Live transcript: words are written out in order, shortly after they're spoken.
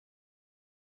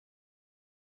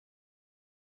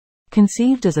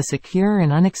Conceived as a secure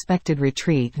and unexpected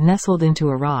retreat nestled into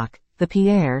a rock, the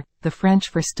Pierre, the French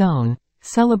for stone,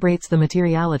 celebrates the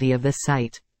materiality of this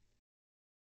site.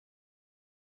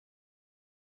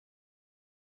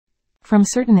 From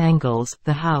certain angles,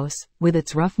 the house, with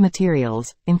its rough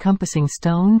materials, encompassing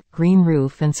stone, green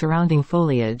roof and surrounding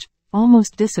foliage,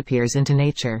 almost disappears into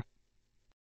nature.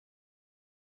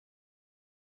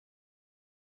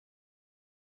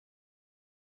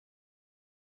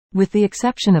 With the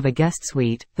exception of a guest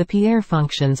suite, the Pierre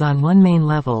functions on one main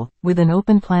level, with an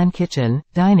open-plan kitchen,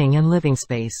 dining and living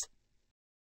space.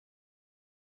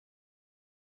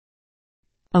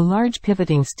 A large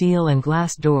pivoting steel and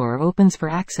glass door opens for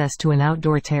access to an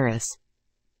outdoor terrace.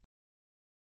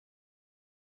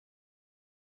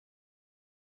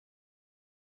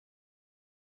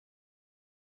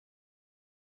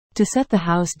 To set the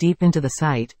house deep into the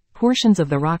site, portions of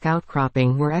the rock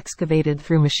outcropping were excavated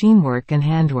through machine work and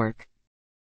handwork.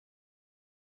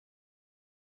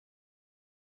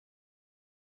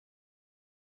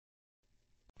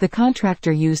 The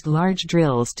contractor used large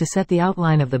drills to set the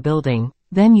outline of the building,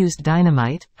 then used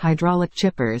dynamite, hydraulic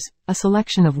chippers, a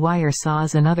selection of wire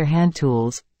saws and other hand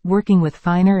tools, working with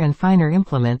finer and finer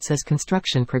implements as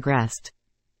construction progressed.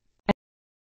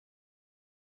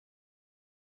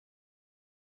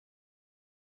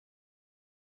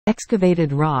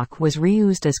 Excavated rock was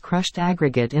reused as crushed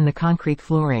aggregate in the concrete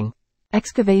flooring.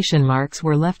 Excavation marks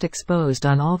were left exposed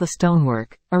on all the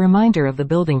stonework, a reminder of the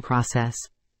building process.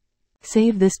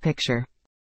 Save this picture.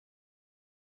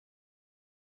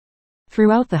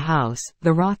 Throughout the house,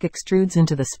 the rock extrudes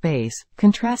into the space,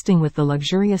 contrasting with the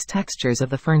luxurious textures of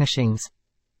the furnishings.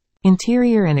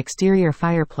 Interior and exterior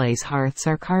fireplace hearths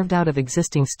are carved out of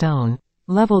existing stone.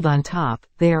 Leveled on top,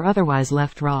 they are otherwise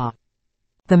left raw.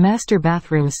 The master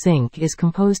bathroom sink is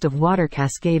composed of water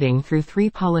cascading through 3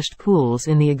 polished pools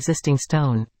in the existing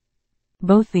stone.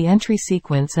 Both the entry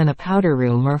sequence and a powder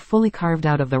room are fully carved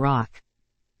out of the rock.